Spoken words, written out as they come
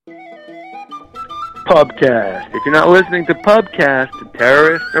Pubcast. If you're not listening to Pubcast, the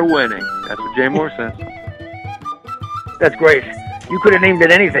terrorists are winning. That's what Jay Moore says. That's great. You could have named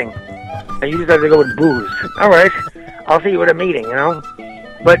it anything. And you just had to go with booze. All right. I'll see you at a meeting, you know?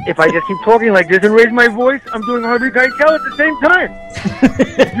 But if I just keep talking like this and raise my voice, I'm doing Harvey Keitel at the same time.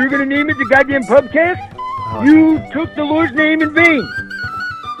 You're going to name it the goddamn Pubcast? Oh, you took the Lord's name in vain.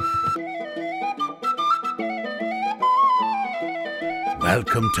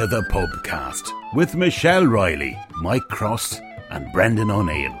 Welcome to the Pubcast with Michelle Riley, Mike Cross and Brendan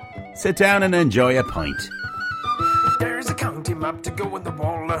O'Neill. Sit down and enjoy a pint. There's a county map to go in the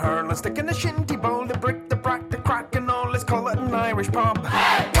wall, a hurl, a stick in a shinty bowl, the brick, the brack, the crack and all, let's call it an Irish pub.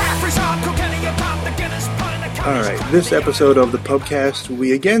 Alright, this episode of the Pubcast,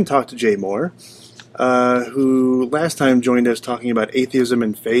 we again talked to Jay Moore, who last time joined us talking about atheism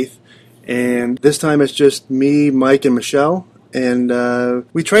and faith, and this time it's just me, Mike, and Michelle. And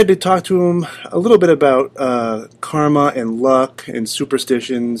we tried to talk to him a little bit about karma and luck and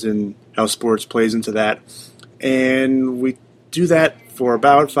superstitions and how sports plays into that. And we do that for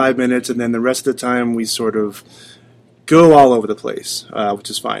about 5 minutes, and then the rest of the time we sort of go all over the place, which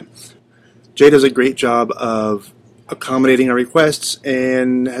is fine. Jay does a great job of accommodating our requests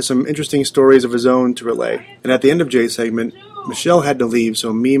and has some interesting stories of his own to relay. And at the end of Jay's segment, Michelle had to leave,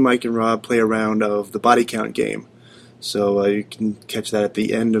 so me, Mike, and Rob play a round of the body count game. So you can catch that at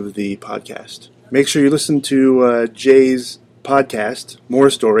the end of the podcast. Make sure you listen to Jay's podcast,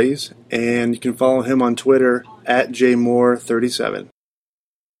 More Stories, and you can follow him on Twitter at JMoore37.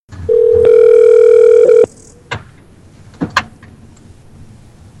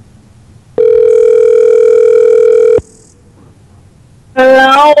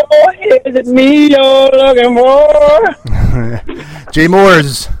 Hello, is it me you're looking for? Jay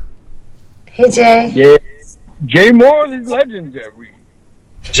Moore's. Hey, Jay. Yeah. Jay Moore is legendary.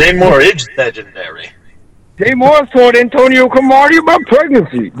 Jay Moore is legendary. Jay Moore told Antonio Cromartie about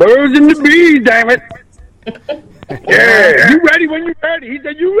pregnancy. Birds and the bees, damn it. Yeah, you ready when you're ready. He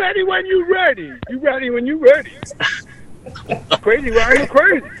said, you ready when you're ready. You ready when you're ready. Crazy rhyme with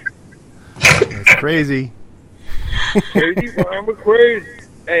crazy. That's crazy. Crazy rhyme with crazy.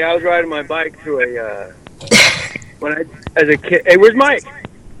 Hey, I was riding my bike through as a kid. Hey, where's Mike?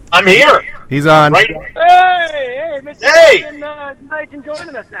 I'm here. He's on. Right. Hey, Mr. Hey. Mike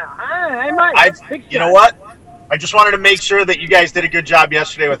joining us now. Hey, Mike. You know what? I just wanted to make sure that you guys did a good job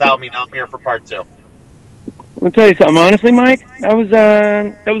yesterday without me. Now I'm here for part 2. I'll tell you something. Honestly, Mike, that was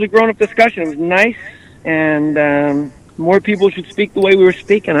a grown-up discussion. It was nice, and more people should speak the way we were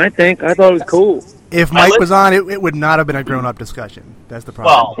speaking. I thought it was cool. If Mike was on, it would not have been a grown-up discussion. That's the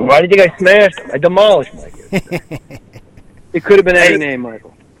problem. Well, why did you guys smash him? I demolished Mike. It could have been any name,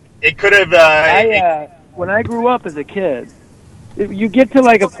 Michael. It could have. When I grew up as a kid, you get to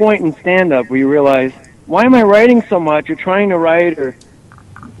like a point in stand-up where you realize, why am I writing so much or trying to write, or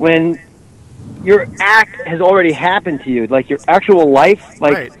when your act has already happened to you, like your actual life.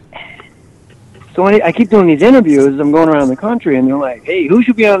 Like, right. So I keep doing these interviews. I'm going around the country, and they're like, "Hey, who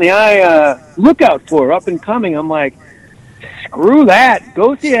should be on the lookout for up and coming?" I'm like, "Screw that!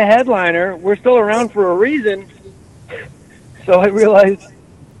 Go see a headliner. We're still around for a reason." So I realized.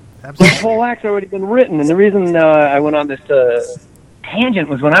 Absolutely. The whole act's already been written, and the reason I went on this tangent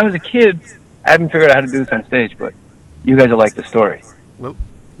was when I was a kid. I haven't figured out how to do this on stage, but you guys will like the story. Well,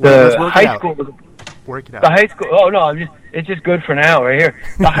 the high school was work it out. The high school. Oh no, it's just good for now, right here.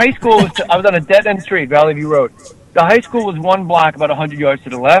 The high school was. I was on a dead end street, Valley View Road. The high school was one block, about 100 yards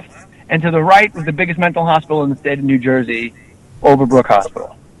to the left, and to the right was the biggest mental hospital in the state of New Jersey, Overbrook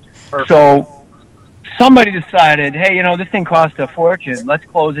Hospital. Perfect. So. Somebody decided, hey, you know, this thing costs a fortune. Let's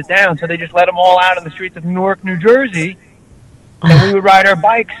close it down. So they just let them all out on the streets of Newark, New Jersey, and we would ride our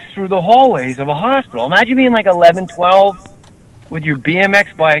bikes through the hallways of a hospital. Imagine being like 11, 12 with your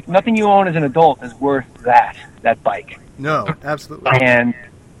BMX bike. Nothing you own as an adult is worth that bike. No, absolutely. And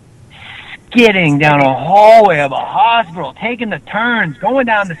skidding down a hallway of a hospital, taking the turns, going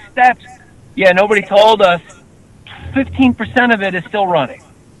down the steps. Yeah, nobody told us 15% of it is still running.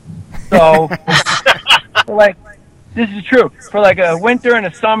 So, like, this is true. For like a winter and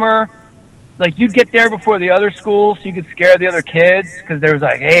a summer, like you'd get there before the other schools so you could scare the other kids because there was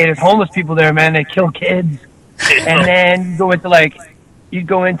like, hey, there's homeless people there, man. They kill kids. And then you'd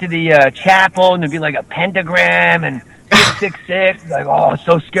go into the chapel and there'd be like a pentagram and 666. Like, oh,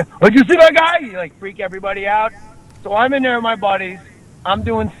 so scared. Oh, did you see that guy? You like freak everybody out. So I'm in there with my buddies. I'm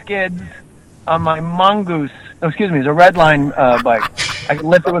doing skids on my Mongoose. Oh, excuse me, it's a Redline bike. I can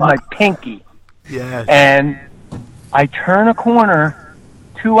lift it with my pinky. Yes. And I turn a corner.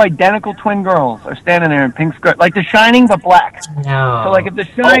 2 identical twin girls are standing there in pink skirts, like The Shining but black. No. So like if The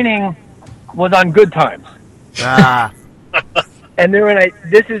Shining was on Good Times. Ah. And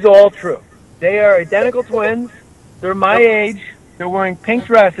this is all true. They are identical twins. They're my age. They're wearing pink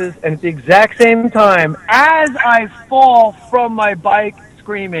dresses, and at the exact same time, as I fall from my bike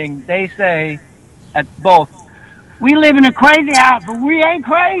screaming, they say at both, "We live in a crazy house, but we ain't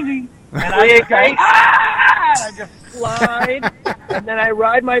crazy." And I just go, "Ah!" I just slide, and then I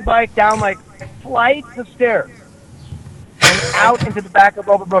ride my bike down like flights of stairs and out into the back of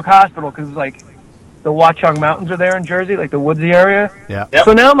Overbrook Hospital, because like the Watchung Mountains are there in Jersey, like the woodsy area. Yeah. Yep.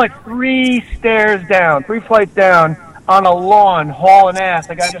 So now I'm like 3 flights down on a lawn hauling ass.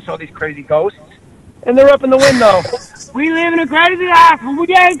 Like I just saw these crazy ghosts. And they're up in the window. "We live in a crazy house, but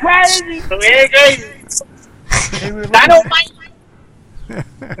we ain't crazy. We ain't crazy.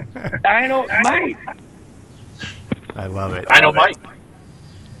 Dynamite. I love it. Dynamite.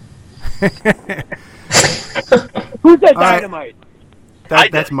 Who said All right. dynamite?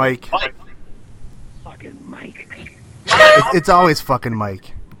 That's Mike. Mike. Fucking Mike. It's always fucking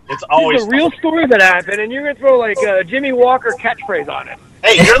Mike. It's always It's a real story that happened, and you're gonna throw like a Jimmy Walker catchphrase on it.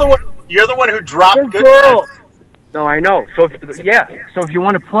 Hey, you're the one. You're the one who dropped Good Good girl. Times. No, I know. So if you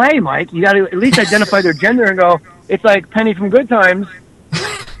want to play, Mike, you got to at least identify their gender and go. It's like Penny from Good Times.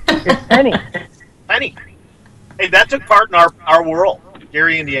 It's Penny. Penny. Hey, that took part in our world,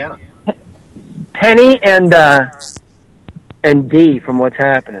 Gary, Indiana. Penny and Dee from What's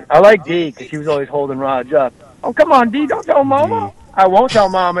Happening. I like Dee because she was always holding Raj up. "Oh, come on, Dee, don't tell Mama." "I won't tell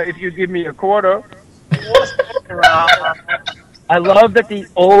Mama if you give me a quarter." I love that the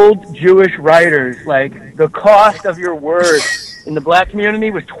old Jewish writers, like, the cost of your word in the black community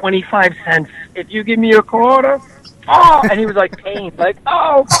was 25 cents. "If you give me a quarter." Oh, and he was like pained, like,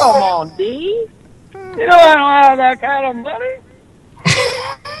 "Oh, come on, Dee. You know I don't have that kind of money."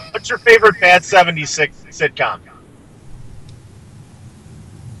 What's your favorite bad 76 sitcom?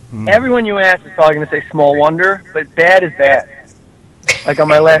 Everyone you ask is probably going to say Small Wonder, but bad is bad. Like on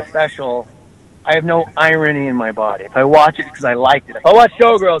my last special, I have no irony in my body. If I watch it, it's because I liked it. If I watch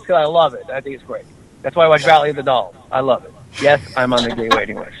Showgirls, it's because I love it. I think it's great. That's why I watch Valley of the Dolls. I love it. Yes, I'm on the gay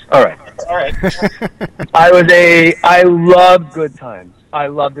waiting list. All right. All right. I loved Good Times. I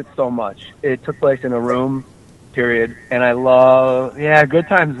loved it so much. It took place in a room, period. And Good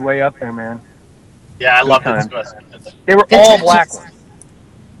Times is way up there, man. Yeah, I love Times. it. They were all black ones.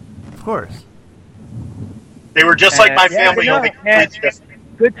 Of course. They were just like my family. but no, only man, just-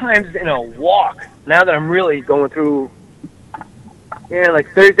 Good Times in a walk. Now that I'm really going through, like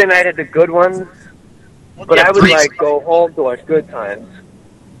Thursday night had the good ones, but Yeah, I would three- like go home to watch Good Times.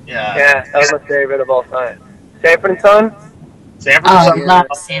 Yeah. Yeah, that was my favorite of all time. Sanford and Son? Sanford Oh, I and Son. love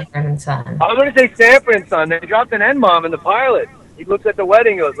Sanford and Son. I was going to say Sanford and Son. They dropped an N-bomb in the pilot. He looks at the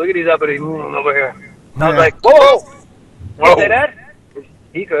wedding and goes, "Look at these uppity over here." And I was like, whoa! Whoa. Say that?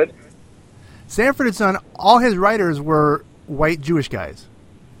 He could. Sanford and Son, all his writers were white Jewish guys.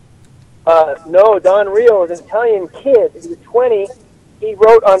 No, Don Rio was an Italian kid. He was 20. He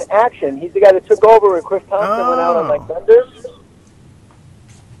wrote on Action. He's the guy that took over when Chris Thompson went out on like Benders.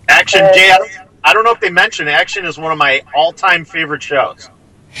 Action, Jay. I don't know if they mentioned Action is one of my all-time favorite shows.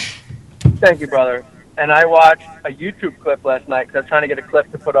 Thank you, brother. And I watched a YouTube clip last night because I was trying to get a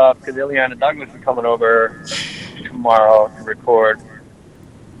clip to put up because Ileana Douglas is coming over tomorrow to record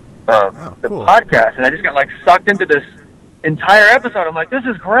the cool. podcast. And I just got like sucked into this entire episode. I'm like, this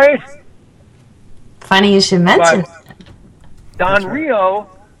is great. Funny you should mention. But Don Rio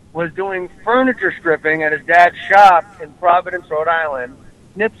was doing furniture stripping at his dad's shop in Providence, Rhode Island.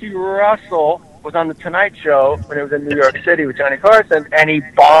 Nipsey Russell was on The Tonight Show when it was in New York City with Johnny Carson, and he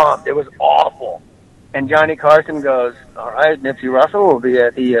bombed. It was awful. And Johnny Carson goes, "All right, Nipsey Russell will be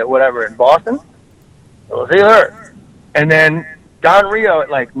at the whatever in Boston. We'll see her." And then Don Rio at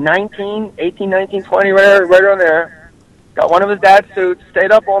like 18, 19, 20, right around there, got one of his dad's suits,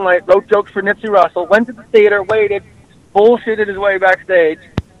 stayed up all night, wrote jokes for Nipsey Russell, went to the theater, waited, bullshitted his way backstage,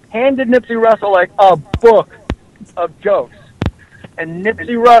 handed Nipsey Russell like a book of jokes. And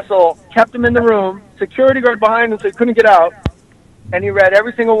Nipsey Russell kept him in the room, security guard behind him so he couldn't get out, and he read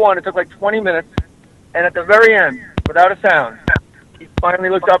every single one. It took like 20 minutes. And at the very end, without a sound, he finally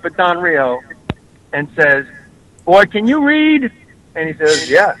looked up at Don Rio and says, "Boy, can you read?" And he says,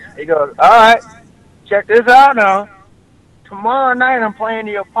 "Yes." He goes, "All right, check this out now. Tomorrow night I'm playing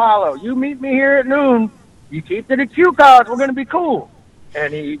the Apollo. You meet me here at noon. You keep to the cue cards. We're going to be cool."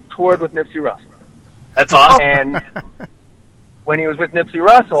 And he toured with Nipsey Russell. That's awesome. And when he was with Nipsey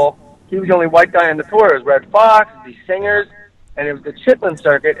Russell, he was the only white guy on the tour. It was Red Fox, these singers, and it was the Chitlin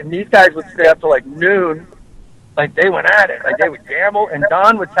circuit, and these guys would stay up till like noon. Like, they went at it. Like, they would gamble, and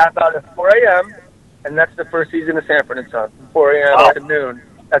Don would tap out at 4 a.m., and that's the first season of Sanford and Son, from 4 a.m. to noon.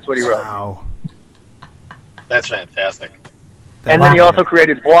 That's what he wrote. Wow. That's fantastic. And then he also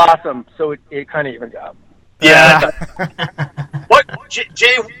created Blossom, so it kind of evened out. Yeah. What,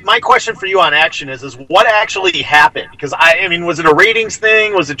 Jay? My question for you on Action is what actually happened? Because I mean, was it a ratings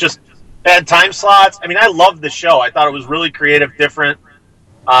thing? Was it just bad time slots? I mean, I loved the show. I thought it was really creative, different.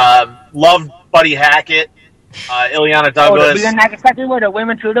 Loved Buddy Hackett, Ileana Douglas. Where the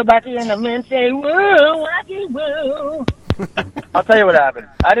women to the body and the men say woo, wacky woo. I'll tell you what happened.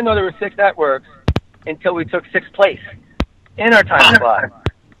 I didn't know there were 6 networks until we took 6th place in our time slot.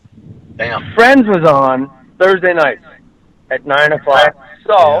 Damn. Friends was on Thursday nights at 9 o'clock.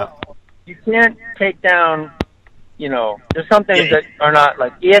 So you can't take down, there's some things that are not,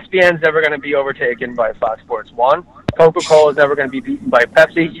 like ESPN's never going to be overtaken by Fox Sports 1. Coca-Cola is never going to be beaten by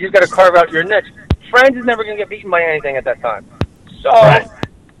Pepsi. You just got to carve out your niche. Friends is never going to get beaten by anything at that time. So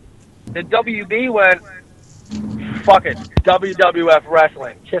the WB went, fuck it, WWF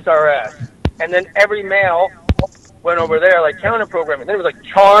Wrestling, kiss our ass. And then every male went over there, like counter programming. Then it was like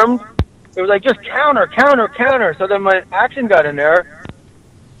Charmed. It was like just counter. So then when Action got in there,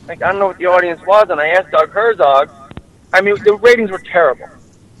 like I don't know what the audience was, and I asked Doug Herzog. I mean, the ratings were terrible.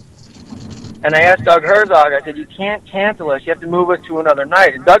 And I asked Doug Herzog, I said, you can't cancel us. You have to move us to another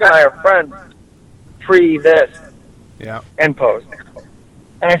night. And Doug and I are friends pre this and post.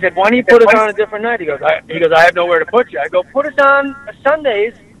 And I said, why don't you put us on a different night? He goes, I have nowhere to put you. I go, put us on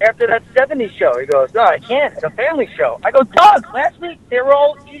Sundays after that 70s show. He goes, no, I can't. It's a family show. I go, Doug, last week they were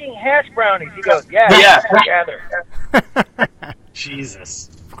all eating hash brownies. He goes, yeah. Together. Jesus.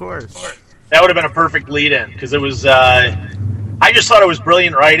 Of course. That would have been a perfect lead-in because it was. I just thought it was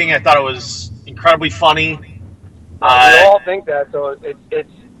brilliant writing. I thought it was incredibly funny. We all think that, so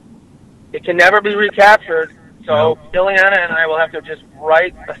it can never be recaptured. So Ileana and I will have to just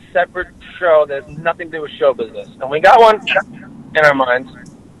write a separate show that has nothing to do with show business. And we got one in our minds.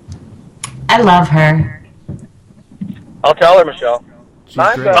 I love her. I'll tell her, Michelle.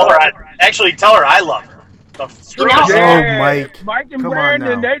 Tell her I love her. Mike and come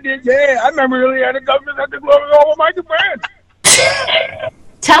Brandon, on now. they did. Yeah, I remember Ileana Douglas at the Glory Hole with Mike and Brandon.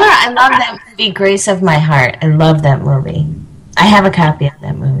 Tell her I love that movie, Grace of My Heart. I love that movie. I have a copy of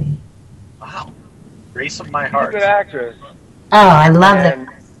that movie. Wow. Grace of My She's Heart. a good actress. Oh, I love that.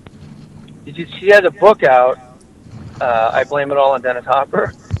 She has a book out, I Blame It All on Dennis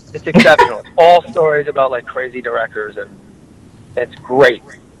Hopper. It's exceptional. It's all stories about like crazy directors, and it's great.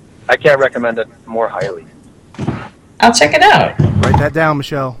 I can't recommend it more highly. I'll check it out. Write that down,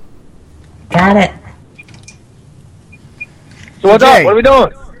 Michelle. Got it. So what's up? What are we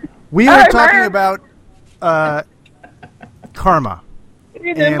doing? We are talking about karma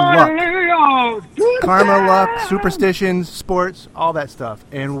and luck. Karma, luck, superstitions, sports, all that stuff.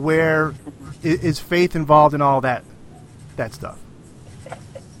 And where is faith involved in all that stuff?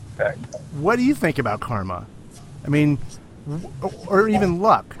 Okay. What do you think about karma? I mean, or even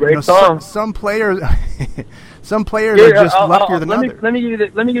luck. Great song. Some players are just luckier than others. Let me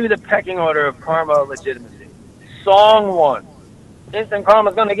give you the pecking order of karma legitimacy. Song 1. Instant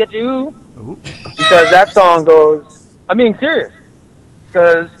Karma's gonna get you. Ooh. Because that song goes, I'm being serious.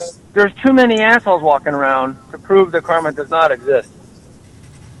 Because there's too many assholes walking around to prove that karma does not exist.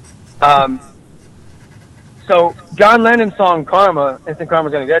 So John Lennon's song Karma, Instant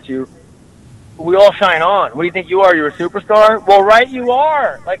Karma's gonna get you, we all shine on. What do you think you are? You're a superstar? Well, right, you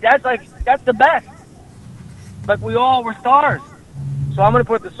are. That's the best. Like, we all were stars. So I'm gonna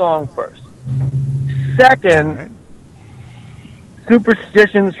put the song first. Second,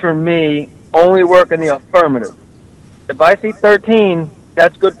 superstitions for me only work in the affirmative. If I see 13,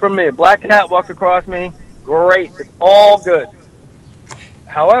 that's good for me. A black cat walks across me, great. It's all good.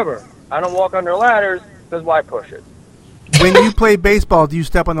 However, I don't walk under ladders, because why push it? When you play baseball, do you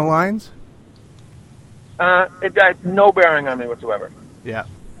step on the lines? It got no bearing on me whatsoever. Yeah.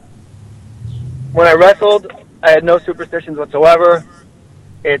 When I wrestled, I had no superstitions whatsoever.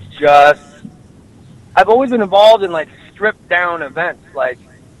 It's just, I've always been involved in, like, stripped down events. Like,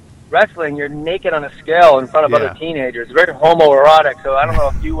 wrestling, you're naked on a scale in front of other teenagers. It's very homoerotic, so I don't know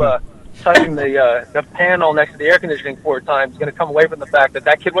if you touching the panel next to the air conditioning 4 times is going to come away from the fact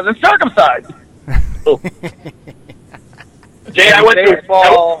that kid wasn't circumcised. Jay, I went to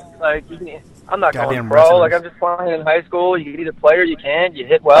baseball. Like, I'm not going pro. Wrestlers. Like, I'm just playing in high school. You can either play or you can't. You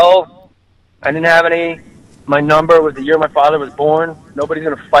hit well. I didn't have any. My number was the year my father was born. Nobody's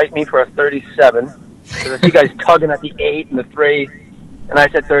going to fight me for a 37. Because I see guys tugging at the 8 and the 3. And I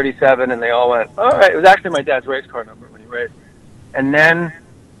said 37, and they all went, all right. It was actually my dad's race car number when he raced. And then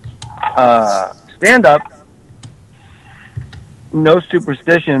stand-up, no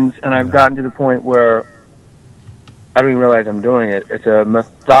superstitions, and I've gotten to the point where I don't even realize I'm doing it. It's a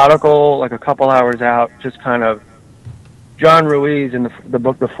methodical, like a couple hours out, just kind of. John Ruiz in the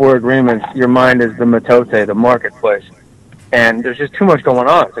book The Four Agreements, your mind is the metote, the marketplace. And there's just too much going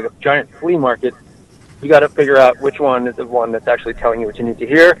on. It's like a giant flea market. You got to figure out which one is the one that's actually telling you what you need to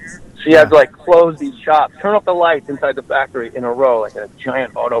hear. So you have to like close these shops, turn off the lights inside the factory in a row, like in a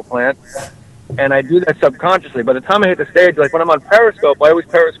giant auto plant. And I do that subconsciously. By the time I hit the stage, like when I'm on Periscope, I always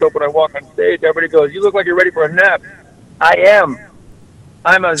Periscope when I walk on stage. Everybody goes, "You look like you're ready for a nap." I am.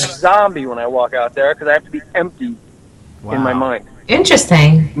 I'm a zombie when I walk out there because I have to be empty in my mind.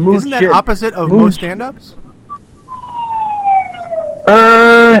 Interesting. Isn't that opposite of most stand-ups?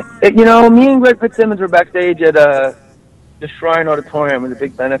 You know, me and Greg Fitzsimmons were backstage at the Shrine Auditorium with a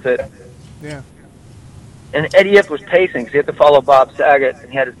big benefit. Yeah. And Eddie Ift was pacing because he had to follow Bob Saget, and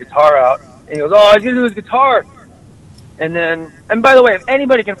he had his guitar out. And he goes, "Oh, he's going to do his guitar." And then, and by the way, if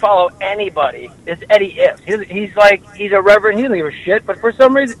anybody can follow anybody, it's Eddie Ift. He's a reverend. He doesn't give a shit. But for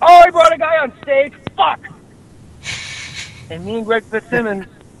some reason, oh, he brought a guy on stage. Fuck. And me and Greg Fitzsimmons,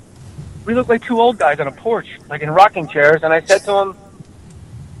 we look like two old guys on a porch, like in rocking chairs. And I said to him,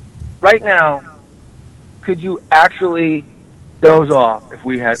 "Right now, could you actually doze off if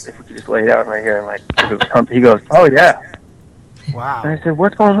we could just lay down right here?" And like, he goes, "Oh yeah." Wow. And I said,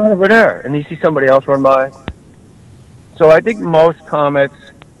 "What's going on over there?" And you see somebody else run by. So I think most comics,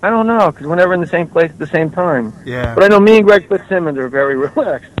 I don't know, because we're never in the same place at the same time. Yeah. But I know me and Greg Fitzsimmons are very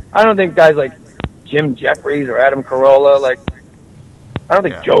relaxed. I don't think guys like Jim Jeffries or Adam Carolla, like, I don't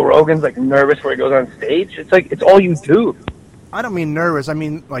think Joe Rogan's like nervous before he goes on stage. It's like, it's all you do. I don't mean nervous. I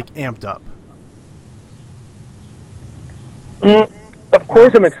mean like amped up. Of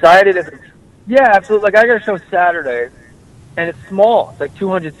course I'm excited. Yeah, absolutely. Like I got a show Saturday, and it's small. It's like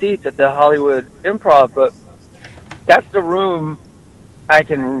 200 seats at the Hollywood Improv, but that's the room I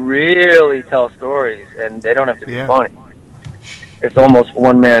can really tell stories, and they don't have to be funny. It's almost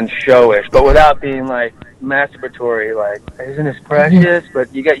one-man show-ish, but without being like masturbatory, like, isn't this precious?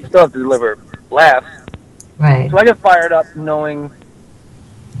 But you still have to deliver laughs. Right. So I get fired up knowing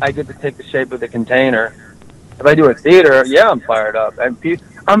I get to take the shape of the container. If I do a theater, yeah, I'm fired up.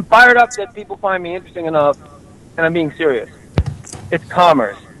 I'm fired up that people find me interesting enough, and I'm being serious. It's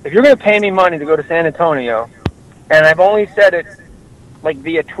commerce. If you're going to pay me money to go to San Antonio, and I've only said it like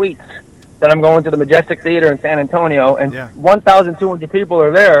via tweets that I'm going to the Majestic Theater in San Antonio, and 1,200 people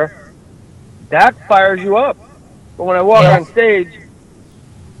are there, that fires you up. But when I walk on stage,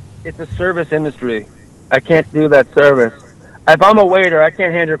 it's a service industry. I can't do that service. If I'm a waiter, I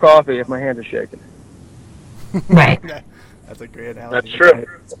can't hand your coffee if my hands are shaking. Right. That's a great analogy. That's true.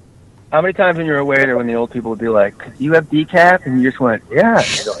 How many times when you're a waiter, when the old people would be like, "Do you have decaf?" And you just went, "Yeah."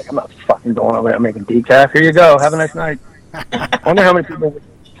 And you're like, "I'm not fucking going over there making decaf. Here you go. Have a nice night." I wonder how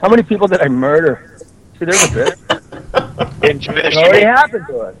many people did I murder? See, there's a bit. It already happened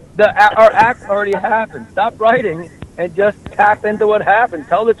to us. Our act already happened. Stop writing and just tap into what happened.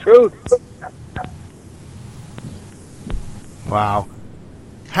 Tell the truth. Wow.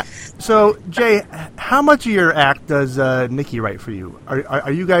 So, Jay, how much of your act does Nikki write for you?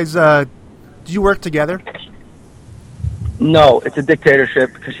 Are you guys, do you work together? No, it's a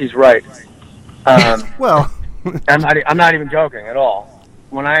dictatorship because she's right. Well, I'm not even joking at all.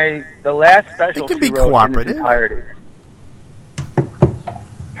 The last special it can she be wrote cooperative. in its entirety,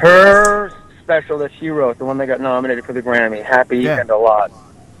 her special that she wrote, the one that got nominated for the Grammy, Happy and a Lot,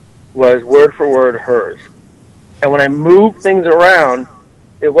 was word for word hers. And when I moved things around,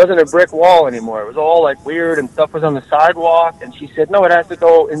 it wasn't a brick wall anymore. It was all like weird, and stuff was on the sidewalk. And she said, "No, it has to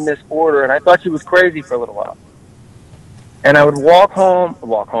go in this order." And I thought she was crazy for a little while. And I would walk home.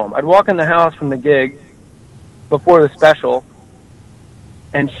 I'd walk in the house from the gig before the special,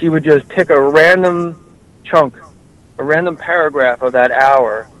 and she would just pick a random chunk, a random paragraph of that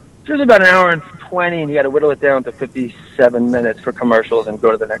hour. It was about an hour and 20, and you got to whittle it down to 57 minutes for commercials and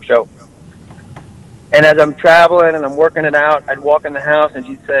go to the next show. And as I'm traveling and I'm working it out, I'd walk in the house and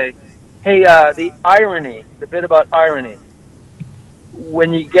she'd say, "Hey, the irony, the bit about irony.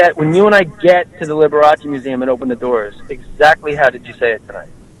 When you and I get to the Liberace Museum and open the doors, exactly how did you say it tonight?"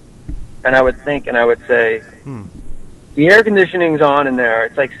 And I would think, and I would say, "The air conditioning's on in there.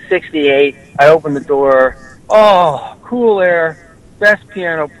 It's like 68. I open the door. Oh, cool air. Best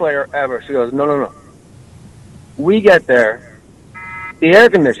piano player ever." She goes, No. We get there. The air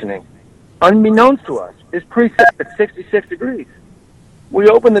conditioning, unbeknownst to us, is preset at 66 degrees. We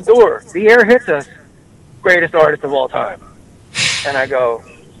open the door. The air hits us. Greatest artist of all time. And I go,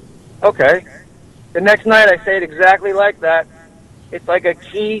 okay. The next night I say it exactly like that. It's like a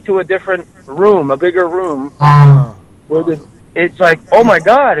key to a different room, a bigger room. Where it's like, oh my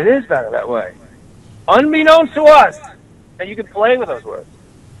God, it is better that way. unbeknownst to us, and you can play with those words,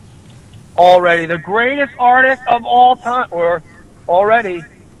 already the greatest artist of all time, or already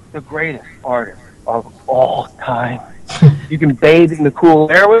the greatest artist of all time. You can bathe in the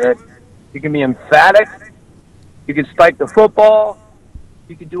cool air with it. You can be emphatic. You can spike the football.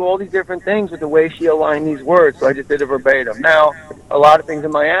 You can do all these different things with the way she aligned these words. So I just did it verbatim. Now, a lot of things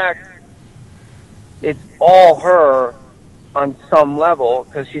in my act, it's all her on some level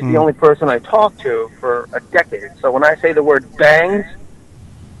because she's the only person I talked to for a decade. So when I say the word bangs,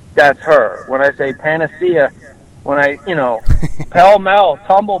 that's her. When I say panacea, when I, pell-mell,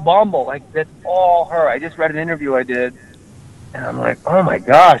 tumble-bumble, like, that's all her. I just read an interview I did, and I'm like, oh, my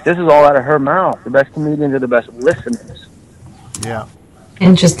gosh, this is all out of her mouth. The best comedians are the best listeners. Yeah.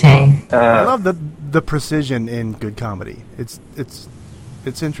 Interesting. I love the precision in good comedy. It's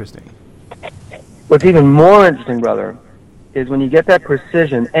interesting. What's even more interesting, brother, is when you get that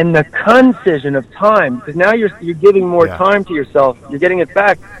precision and the concision of time, because now you're giving more time to yourself, you're getting it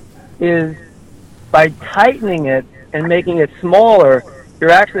back, is by tightening it and making it smaller, you're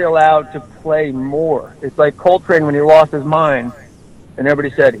actually allowed to play more. It's like Coltrane when he lost his mind, and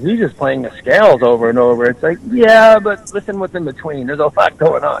everybody said, he's just playing the scales over and over. It's like, yeah, but listen what's in between. There's a lot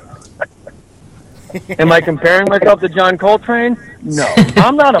going on. Am I comparing myself to John Coltrane? No.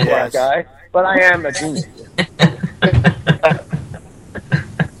 I'm not a black guy, but I am a genius.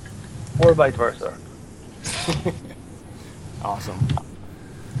 Or vice versa. Awesome.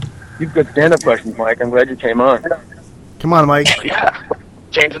 You've good stand-up questions, Mike. I'm glad you came on. Come on, Mike. Yeah.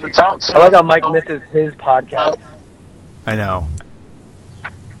 Changing the tone. I like how Mike misses his podcast. I know.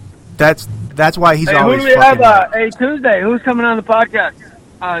 That's why he's Hey, always who do we fucking... have? Hey, Tuesday, who's coming on the podcast?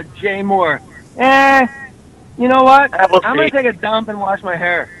 Jay Moore. You know what? I'm going to take a dump and wash my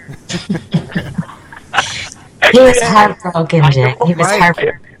hair. He was heartbroken, Jay. He was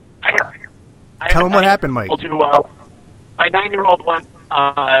heartbroken. Tell him what happened, Mike. My 9-year-old went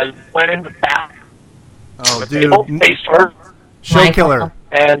in the bath. Oh, dude. Faced her. Show killer.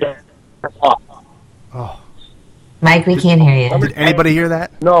 And Oh. Mike, we can't hear you. Did anybody hear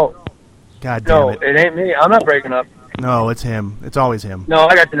that? No. God damn No, it. it ain't me. I'm not breaking up. No, it's him. It's always him. No,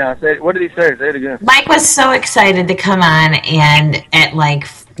 I got you now. What did he say? Say it again. Mike was so excited to come on, and at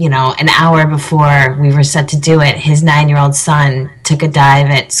an hour before we were set to do it, his 9-year-old son took a dive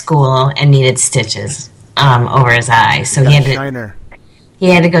at school and needed stitches over his eye. So he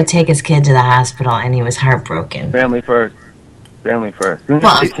had to go take his kid to the hospital, and he was heartbroken. Family first. Family first.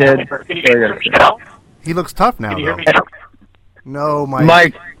 Well, kid. He looks tough now, though. No, Mike.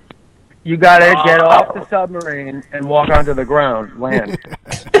 Mike, you gotta get off the submarine and walk onto the ground, land.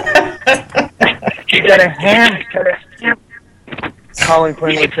 You got a ham. Colin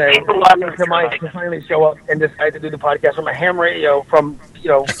Quinn would say, to Mike to finally show up and decide to do the podcast from a ham radio from, an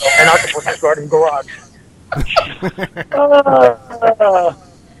octopus garden garage. I'm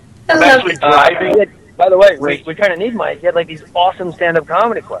actually driving. By the way, we kind of need Mike. He had like these awesome stand-up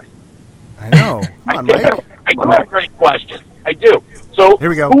comedy questions. I know. Come on, Mike. I do have a great question. I do. So, here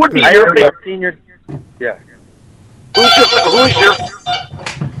we go. Who would be your favorite? Senior? Yeah. Who's your?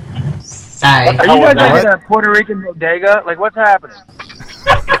 Sorry. Are you guys like a Puerto Rican bodega? Like, what's happening?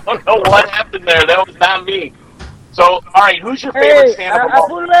 I don't know what happened there. That was not me. So, all right, who's your favorite stand-up?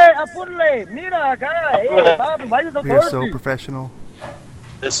 Apurle, mira acá, papi, vaya a We are so professional.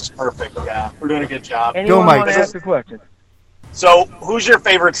 This is perfect. Yeah, we're doing a good job. Anyone Go, Mike. want to ask a question? So, who's your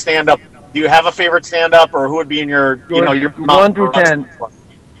favorite stand-up? Do you have a favorite stand-up, or who would be in your, your 1 through 10?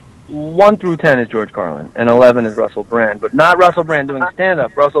 1 through 10 is George Carlin, and 11 is Russell Brand, but not Russell Brand doing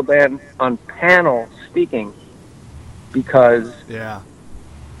stand-up. Russell Brand on panel speaking, because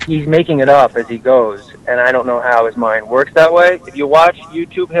he's making it up as he goes, and I don't know how his mind works that way. If you watch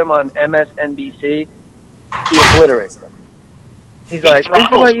YouTube him on MSNBC, he obliterates them. He's like, this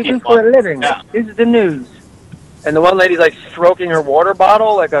is what you do for a living. Yeah. This is the news. And the one lady's like stroking her water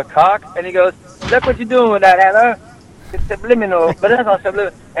bottle like a cock, and he goes, look what you're doing with that, Heather. It's subliminal, but that's not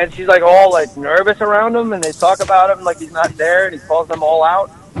subliminal. And she's like all like nervous around him, and they talk about him like he's not there, and he calls them all out.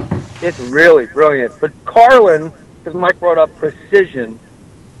 It's really brilliant. But Carlin, because Mike brought up precision,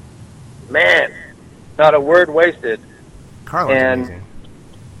 man, not a word wasted. Carlin's amazing.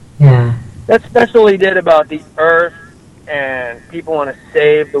 Yeah. That special he did about the earth, and people want to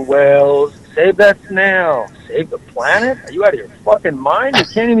save the whales, save that snail, save the planet? Are you out of your fucking mind? You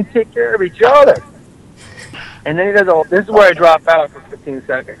can't even take care of each other. And then he does all, this is where I drop out for 15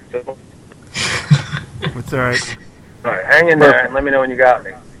 seconds. So, It's all right. all right, hang in there and let me know when you got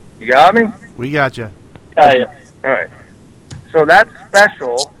me. You got me? We got you. Yeah. All right. So that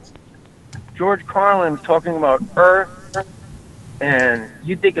special, George Carlin's talking about Earth and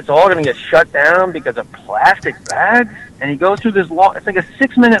you think it's all going to get shut down because of plastic bags? And he goes through this long, it's like a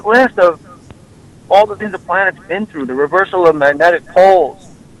 6-minute list of all the things the planet's been through, the reversal of magnetic poles,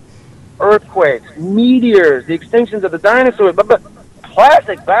 earthquakes, meteors, the extinctions of the dinosaurs, but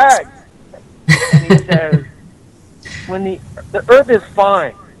plastic bags. And he says, when the Earth is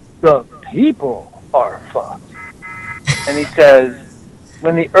fine, the people are fucked. And he says,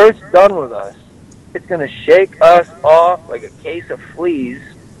 when the Earth's done with us, it's going to shake us off like a case of fleas.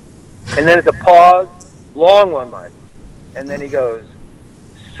 And then it's a pause, long one, Mike. And then he goes,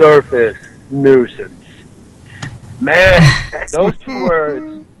 surface nuisance. Man, those 2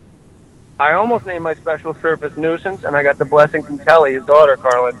 words, I almost named my special surface nuisance, and I got the blessing from Kelly, his daughter,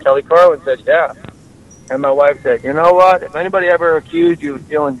 Carlin. Kelly Carlin said, yeah. And my wife said, you know what? If anybody ever accused you of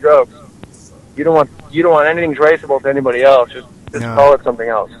stealing jokes, you don't want anything traceable to anybody else. Just call it something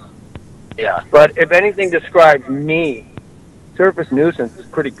else. Yeah. But if anything describes me, surface nuisance is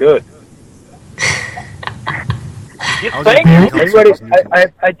pretty good. You think? Everybody,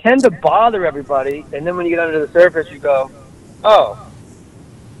 I tend to bother everybody, and then when you get under the surface, you go, oh.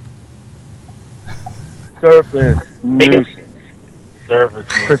 Surface nuisance. Surface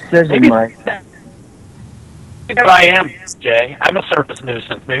precision, Mike. Maybe I am, Jay. I'm a surface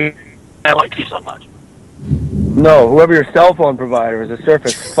nuisance. Maybe I like you so much. No, whoever your cell phone provider is a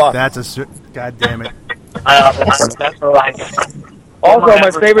surface fuck. That's God damn it. That's right. Also,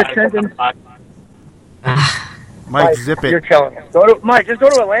 my favorite sentence. Mike, zip it. You're killing us. Mike, just go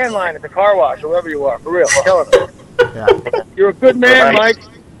to a landline at the car wash, or wherever you are. For real, killing us. Yeah. You're a good man, Mike.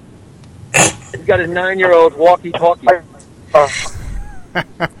 He's got his 9-year-old walkie-talkie.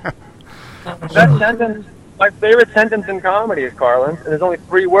 That sentence, my favorite sentence in comedy is Carlin's, and there's only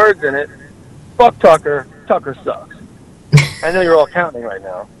 3 words in it. Fuck Tucker. Tucker sucks. I know you're all counting right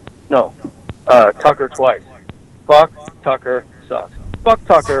now. No. Tucker twice. Fuck Tucker sucks. Fuck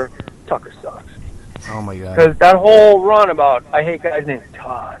Tucker. Tucker sucks. Oh my God. Because that whole run about, I hate guys named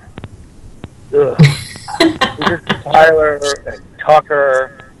Todd. Ugh. Just Tyler and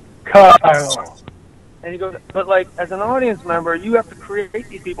Tucker, Kyle. And he goes, but like, as an audience member, you have to create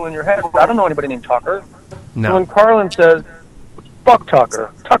these people in your head. I don't know anybody named Tucker. No. So when Carlin says, fuck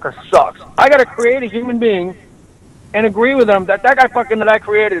Tucker, Tucker sucks, I got to create a human being and agree with him that guy fucking that I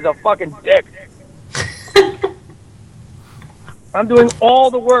created is a fucking dick. I'm doing all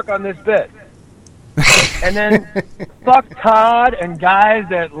the work on this bit. And then fuck Todd and guys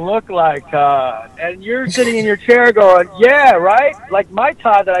that look like Todd. And you're sitting in your chair going, yeah, right? Like my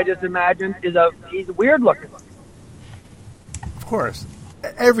Todd that I just imagined he's weird looking. Of course.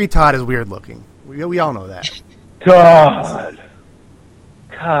 Every Todd is weird looking. We all know that. Todd.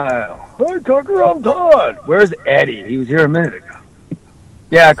 Kyle. Hey, Tucker, I'm Todd. Where's Eddie? He was here a minute ago.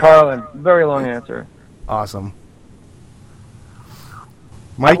 Yeah, Carlin. Very long answer. Awesome.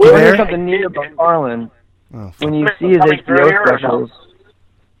 Mike, you there? Something neat about Carlin. Oh, when you see his HBO specials,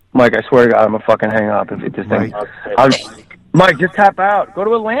 Mike, I swear to God, I'm gonna fucking hang up if it just ain't. Mike, just tap out. Go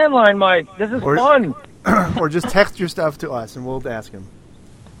to a landline, Mike. This is fun. Or just text your stuff to us, and we'll ask him.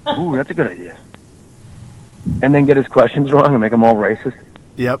 Ooh, that's a good idea. And then get his questions wrong and make them all racist.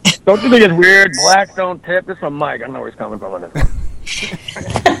 Yep. Don't you think it's weird? Blacks don't tip. This is from Mike. I don't know where he's coming from on this one.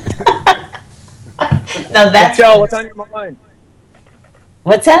 No, that's... Michelle, what's on your mind?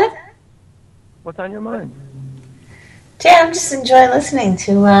 What's that? What's on your mind? Jay, I'm just enjoying listening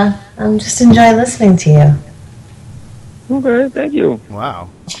to you. Okay, thank you. Wow.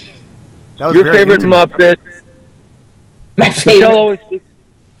 That was your favorite Muppet? My favorite. Always speaks.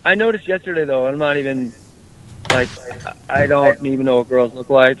 I noticed yesterday, though, I'm not even, like, I don't even know what girls look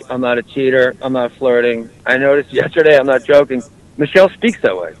like. I'm not a cheater. I'm not flirting. I noticed yesterday, I'm not joking, Michelle speaks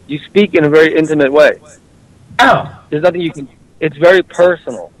that way. You speak in a very intimate way. Oh. There's nothing you can... It's very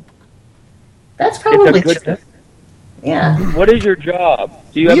personal. That's probably true. Yeah. What is your job?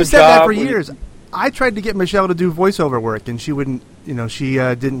 Do you have a job? You've said that for years. I tried to get Michelle to do voiceover work, and she wouldn't. She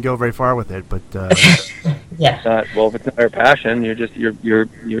didn't go very far with it. But yeah. Well, if it's not her passion, you're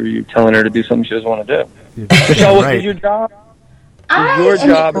telling her to do something she doesn't want to do. Michelle, what is your job? Your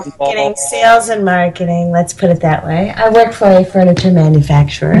job is marketing, sales and marketing. Let's put it that way. I work for a furniture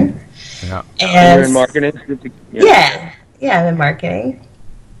manufacturer. Yeah. And you're in marketing. Yeah. Yeah, I'm in marketing.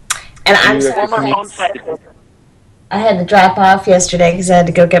 And I had to drop off yesterday because I had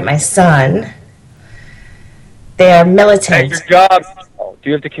to go get my son. They are militant. At your job, do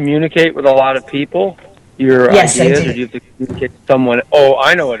you have to communicate with a lot of people? Yes, ideas, I do. Or do you have to communicate to someone? Oh,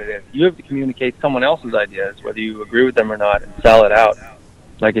 I know what it is. You have to communicate someone else's ideas, whether you agree with them or not, and sell it out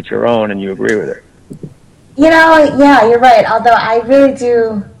like it's your own and you agree with it. Yeah, you're right. Although I really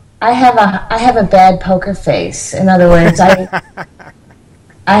do I have a bad poker face. In other words, I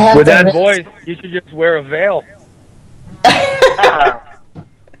have With to that really- voice, you should just wear a veil.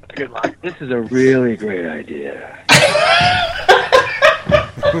 Good luck. This is a really great idea.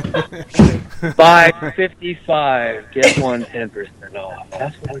 Buy 55, get one 10% off.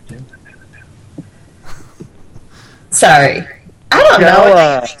 That's what we're doing. Sorry. I don't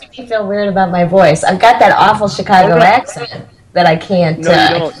know. It's making me feel weird about my voice. I've got that awful Chicago accent that I can't. No, you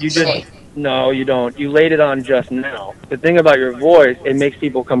don't. You just no, you don't. You laid it on just now. The thing about your voice, it makes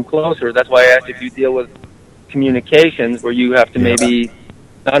people come closer. That's why I asked if you deal with communications, where you have to maybe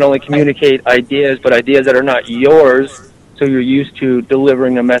not only communicate ideas, but ideas that are not yours. So you're used to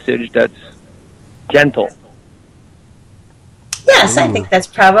delivering a message that's gentle. Yes, I think that's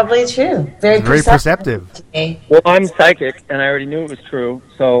probably true. Very perceptive. to me. Well, I'm psychic, and I already knew it was true.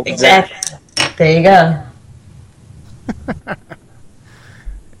 So Exactly. There you go.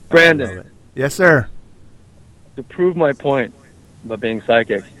 Brandon, Yes, sir. to prove my point about being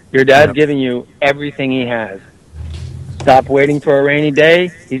psychic, your dad's giving you everything he has. Stop waiting for a rainy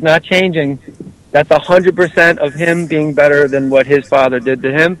day. He's not changing. That's 100% of him being better than what his father did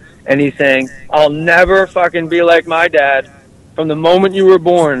to him. And he's saying, I'll never fucking be like my dad. From the moment you were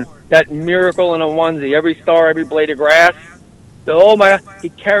born, that miracle in a onesie, every star, every blade of grass. He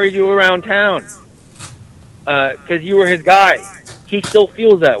carried you around town because you were his guy. He still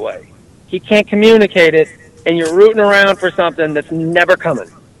feels that way. He can't communicate it, and you're rooting around for something that's never coming.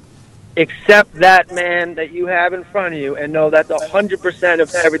 Accept that man that you have in front of you and know that's 100%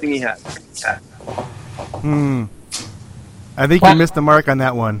 of everything he has. I think you missed the mark on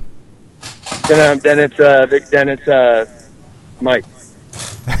that one. Then it's Mike.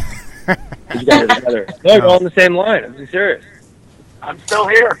 You guys are together. No, you're all on the same line. I'm serious. I'm still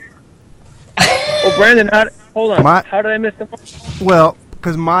here. Well, Brandon, hold on. How did I miss the mark? Well,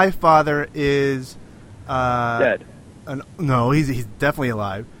 because my father is dead. No, he's definitely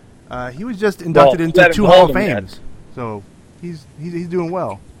alive. He was just inducted into let 2 him Hall hold of him Fames, so he's doing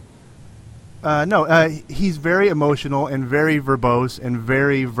well. He's very emotional and very verbose and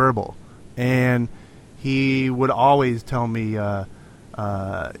very verbal, and he would always tell me. I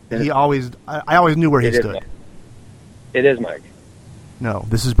always knew where he stood. It is Mike. No,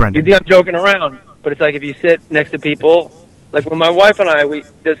 this is Brendan. You think I'm joking around, but it's like if you sit next to people, like when my wife and I,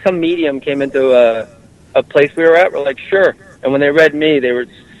 some medium came into a place we were at, we're like, sure. And when they read me, they were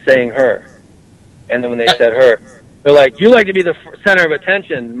saying her. And then when they said her, they're like, you like to be the center of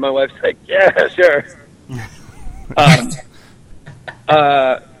attention. My wife's like, yeah, sure.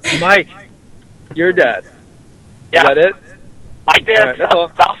 Mike, your dad. Yeah. Is that it? My dad's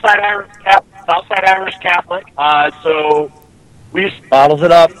Southside Irish Catholic. So we just bottles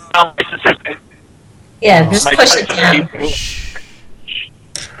it up. Yeah, just push it down.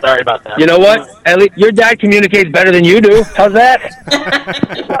 Sorry about that. You know what? At least your dad communicates better than you do. How's that?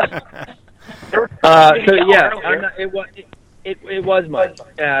 It was Mike.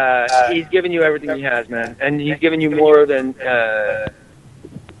 He's given you everything he has, man, and he's given you more than.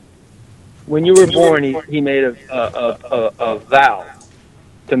 When you were born, he made a vow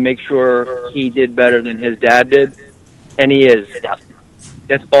to make sure he did better than his dad did, and he is.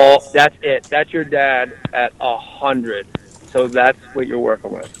 That's all. That's it. That's your dad at 100. So that's what you're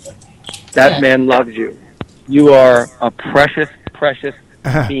working with. That man loves you. You are a precious, precious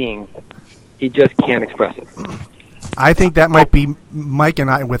being. He just can't express it. I think that might be Mike and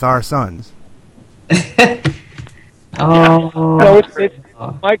I with our sons. No, it's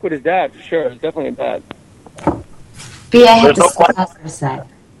Mike with his dad, for sure. It's definitely a dad. B, I have to step out for a sec.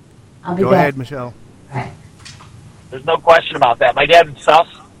 I'll be Go back. ahead, Michelle. All right. There's no question about that. My dad's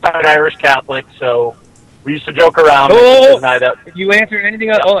Southside Irish Catholic, so we used to joke around. If you answer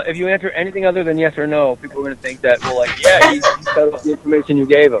anything other than yes or no, people are going to think that, well, like, yeah, he said the information you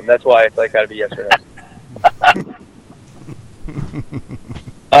gave him. That's why it's like got to be yes or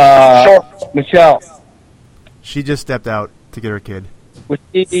no. Sure. Michelle. She just stepped out to get her kid. Was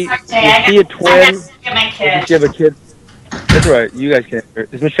she a twin? Did she have a kid? That's right. You guys can't.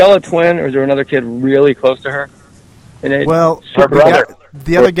 Is Michelle a twin, or is there another kid really close to her? Well, her brother.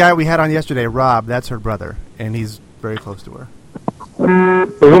 The other guy we had on yesterday, Rob, that's her brother, and he's very close to her. Who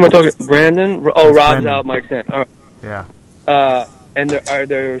am I talking? Brandon? Oh, It's Rob's Brandon. out. Mike's in. All right. Yeah. And are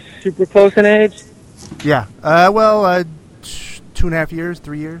they super close in age? Yeah. 2.5 years,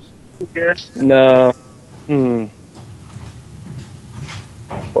 3 years. No.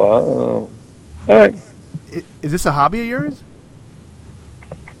 Wow. All right. Is this a hobby of yours?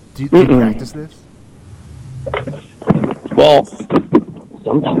 Do you practice this? Well,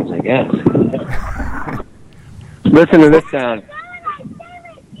 sometimes I guess. Listen to this sound.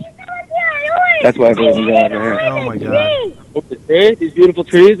 That's why I believe in God, man. Oh my God. See these beautiful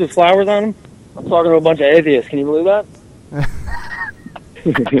trees with flowers on them? I'm talking to a bunch of atheists. Can you believe that?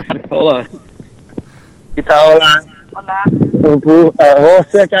 Hold on. ¿Qué tal? Oh,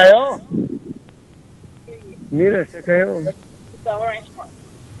 se cayó. Mira, se cayó. All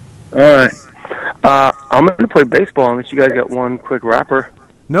right. I'm going to play baseball unless you guys got one quick rapper.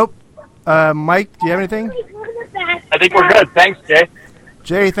 Nope. Mike, do you have anything? I think we're good. Thanks, Jay.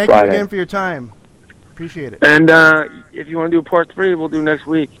 Jay, thank you again for your time. Appreciate it. And if you want to do part 3, we'll do next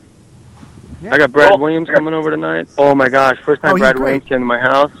week. Yeah. I got Brad Williams coming over tonight. Oh, my gosh. First time Brad Williams came to my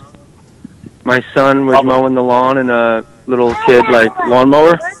house. My son was mowing the lawn in a little kid,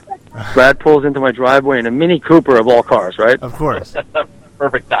 lawnmower. Brad pulls into my driveway in a Mini Cooper of all cars, right? Of course.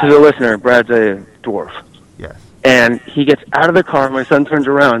 Perfect To time. the listener, Brad's a dwarf. Yes. And he gets out of the car, my son turns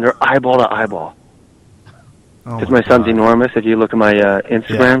around, and they're eyeball to eyeball. Because my son's enormous. If you look at my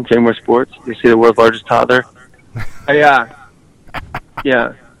Instagram, Jay Moore Sports, you see the world's largest toddler. Yeah.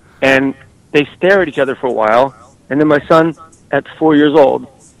 And they stare at each other for a while, and then my son, at 4 years old,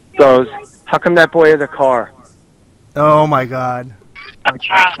 goes, "How come that boy has a car?" Oh my God.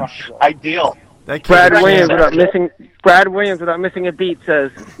 Ideal. That Brad Williams, without missing a beat,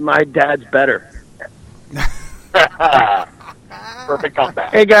 says, "My dad's better." Perfect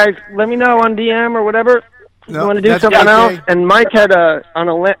comeback. Hey guys, let me know on DM or whatever. You want to do that's something okay. else? And Mike had it's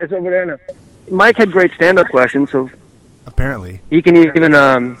over there now. Mike had great stand-up questions, so apparently he can even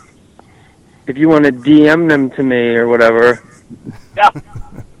if you want to DM them to me or whatever. Yeah.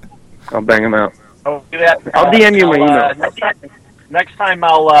 I'll bang them out. I'll do that. I'll DM you my email. Next time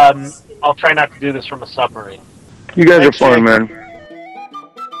I'll try not to do this from a submarine. You guys Thanks, are fun, Jay. man.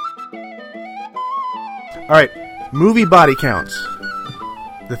 All right, movie body counts.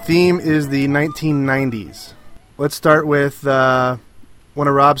 The theme is the 1990s. Let's start with one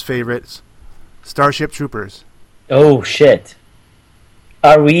of Rob's favorites, Starship Troopers. Oh shit!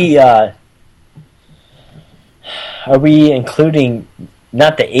 Are we including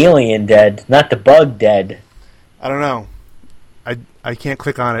not the alien dead, not the bug dead? I don't know. I can't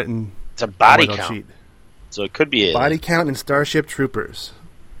click on it and it's a body it'll count, cheat. so it could be alien. Body count in Starship Troopers.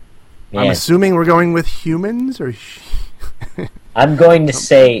 Man. I'm assuming we're going with humans, or I'm going to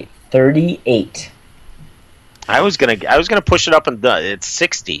say 38. I was gonna push it up and it's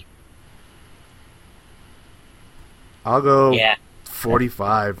 60. I'll go Yeah.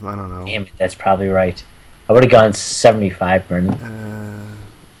 45. I don't know. Damn it, that's probably right. I would have gone 75, Brendan.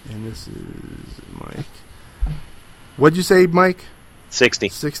 And this is Mike. What'd you say, Mike? 60.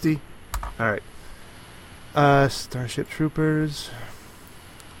 60? All right. Starship Troopers.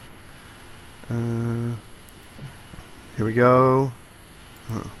 Here we go.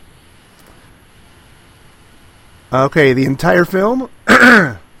 Okay, the entire film.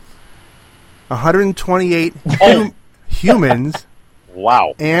 128 humans.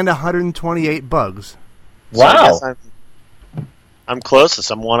 Wow. And 128 bugs. So I guess I'm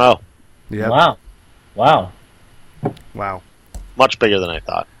closest. I'm 1-0. Yep. Wow. Much bigger than I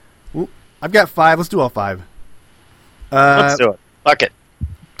thought. Ooh, I've got 5. Let's do all 5. Let's do it. Fuck it.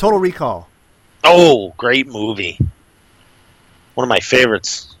 Total Recall. Oh, great movie. One of my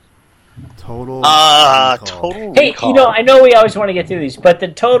favorites. Total Recall. Total Hey, Recall. I know we always want to get through these, but the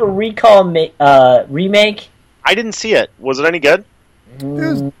Total Recall remake. I didn't see it. Was it any good? It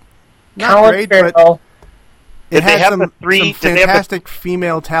was not Colin great, but Farrell. it Did they had have some, the three- some did they have the- fantastic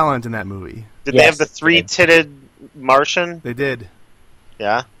female talent in that movie. Did they have the 3-titted Martian? They did.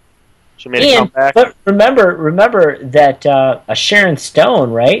 Yeah. She made a And, comeback. but remember that a Sharon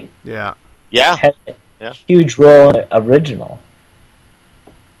Stone, right? Yeah. Yeah. Had a Yeah. huge role in the original.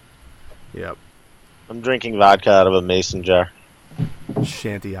 Yep. I'm drinking vodka out of a mason jar.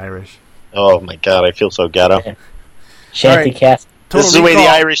 Shanty Irish. Oh my god, I feel so ghetto. Shanty right. Cast. This is the way the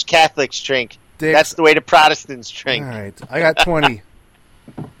Irish Catholics drink. Dicks. That's the way the Protestants drink. All right. I got 20.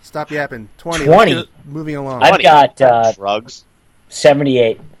 Stop yapping. 20. 20. Let's get moving along. I've got drugs.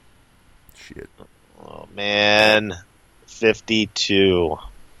 78. Shit. Oh man. 52.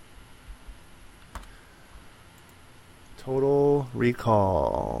 Total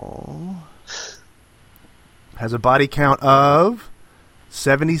Recall has a body count of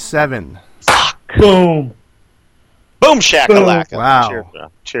 77. Boom. Boom shakalaka. Wow. Cheers,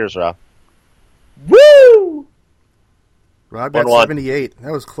 Rob. Cheers, Rob. Woo! Rob got 1-1. 78.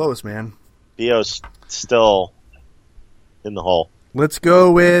 That was close, man. Bio's still in the hole. Let's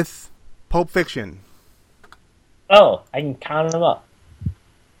go with Pulp Fiction. Oh, I can count them up.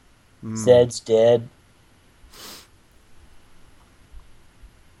 Zed's dead.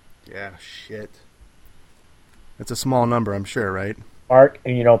 Yeah, shit. That's a small number, I'm sure, right?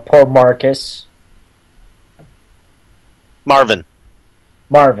 Poor Marcus. Marvin.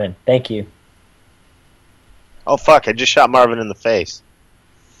 Marvin, thank you. Oh, fuck, I just shot Marvin in the face.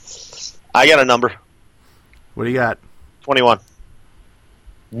 I got a number. What do you got? 21.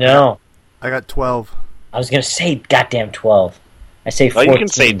 No. I got 12. I was going to say goddamn 12. I say 14. Oh, you can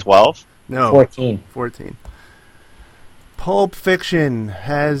say 12. No. 14. 14. Pulp Fiction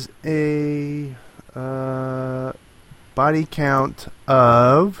has a body count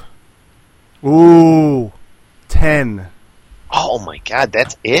of 10. Oh my god,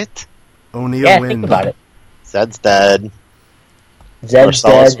 that's it? O'Neill wins. Think about it. Zed's dead. Zed's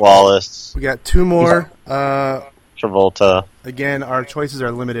Marcellus dead. Wallace. We got 2 more. Travolta. Again, our choices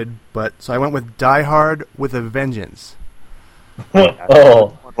are limited, but so I went with Die Hard with a Vengeance.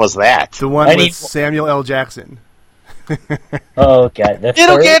 Oh. What was that? The one with Samuel L. Jackson. Oh, God.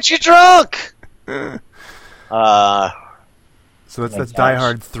 It'll get you drunk! So that's gosh. Die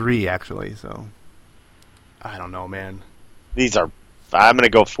Hard 3, actually, so... I don't know, man. These are... I'm going to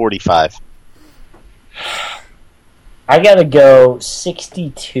go 45. I got to go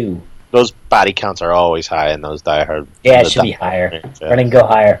 62. Those body counts are always high in those Die Hard. Yeah, it should be higher. Running, go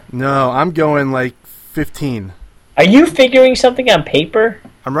higher. No, I'm going like 15. Are you figuring something on paper?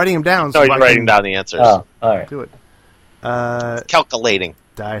 I'm writing them down. No, you're writing down the answers. Oh, all right. Do it. Calculating.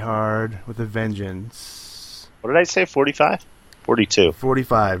 Die Hard with a Vengeance. What did I say? 45? 42.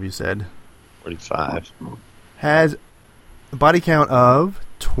 45, you said. 45. Has a body count of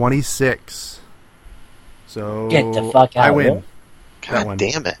 26. So Get the fuck out I of win. it. God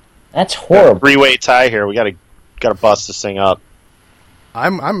damn it. That's horrible. 3-way tie here. We gotta bust this thing up.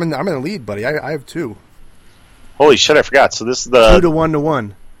 I'm in the lead, buddy. I have 2. Holy shit, I forgot. So this is the 2 to 1 to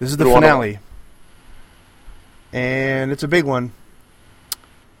 1. This is the 2 to 1 to finale. And it's a big one.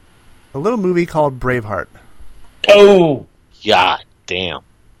 A little movie called Braveheart. Oh! God damn.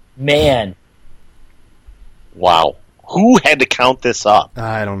 Man. Wow. Who had to count this up?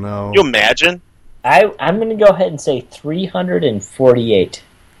 I don't know. Can you imagine? I'm going to go ahead and say 348.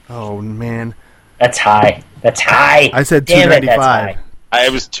 Oh, man. That's high. That's high. I said Damn it, 295. I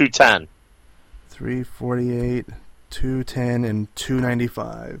was 210. 348, 210, and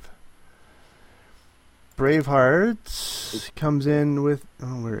 295. Braveheart comes in with...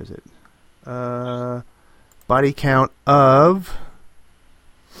 Oh, where is it? Body count of...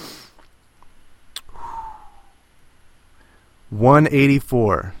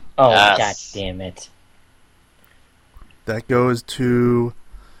 184. Oh, Yes. God damn it. That goes to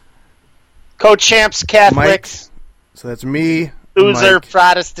Co-champs, Catholics. Mike. So that's me. Loser, Mike.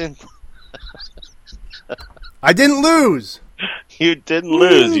 Protestant. I didn't lose. You didn't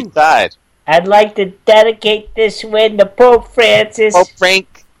lose. You died. I'd like to dedicate this win to Pope Francis. Pope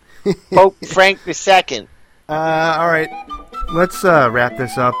Frank II. All right. Let's wrap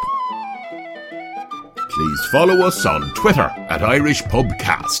this up. Please follow us on Twitter at Irish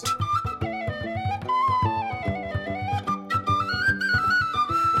Pubcast.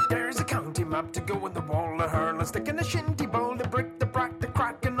 There's a county map to go in the wall of hurl, a stick in a shinty bowl, the brick, the brack, the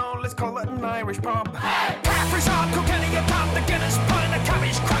crack, and all. Let's call it an Irish pub. Caffrey's hard, Kilkenny, a pub, the Guinness pint, a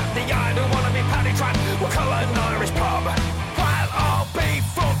cabbage crap, the I don't wanna be paddy trap. We'll call it an Irish pub. While all be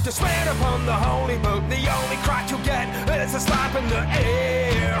fucked to swear upon the holy book, the only crack you'll get is a slap in the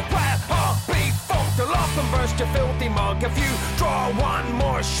air. While all be fucked, they'll often burst your filthy mug if you draw one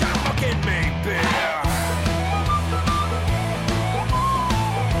more shot. Give me beer.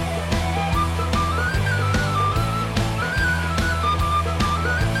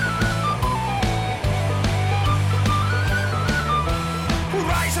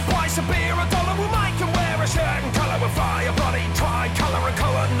 Price of beer, $1, we'll make him wear a shirt and colour with fire, bloody tricolour and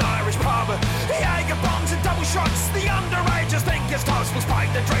colour an Irish pub. The Jager bombs and double shots, the underagers think it's toast. We'll spike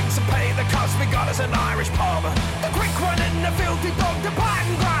the drinks and pay the cost, we got us an Irish pub. The quick one in the filthy bog, the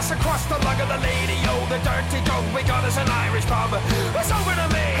pattern grass across the lug of the lady, oh the dirty dog, we got us an Irish pub. It's over to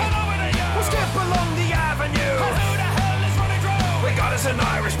me, over to you. We'll skip along the avenue, and who the hell is running through? We got us an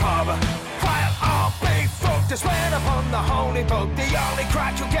Irish pub. While all be fucked to swear upon the holy book, the only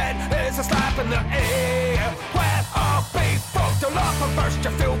crack you get is a slap in the air. Well, I'll be fucked, I'll off and burst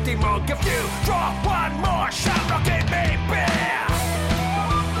your filthy mug if you draw one more shot, I'll give me beer.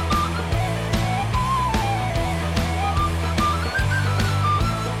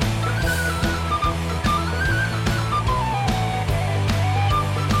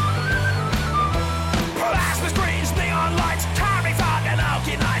 Plasma screens, neon lights, carry fog and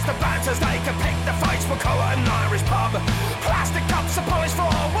alky nights. The bouncers, they can pick the fights, we'll call it an Irish pub. Plastic cups, a polished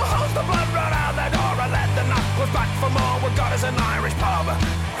floor, we'll hose the blood right out the door and let the knuckles back for more. We got us an Irish pub.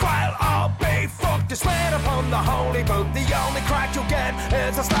 While I'll be fucked to swear upon the holy book. The only crack you'll get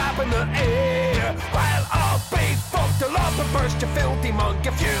is a slap in the ear. Well, I'll be fucked till up and burst, you filthy monk.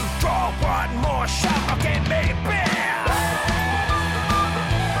 If you draw one more shot, I'll give me beer.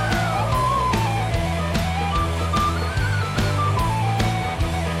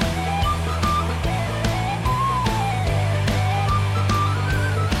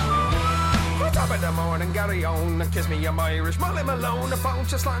 In the morning, Gary on, kiss me, I'm Irish. Molly Malone, a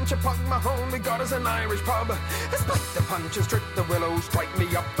bunch of slant, you pug my home. We got us an Irish pub. Split the punches, trick the willows, strike me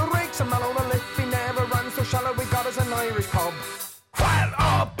up the rakes. And Malone, a liffy never runs so shallow. We got us an Irish pub. Well,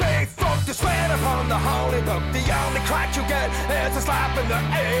 I'll be fucked to swear upon the holy book. The only crack you get is a slap in the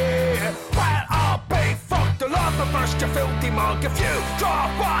ear. Well, I'll be fucked to love the first, you filthy monk. If you draw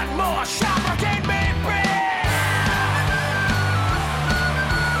one more shot, I'll give me beer.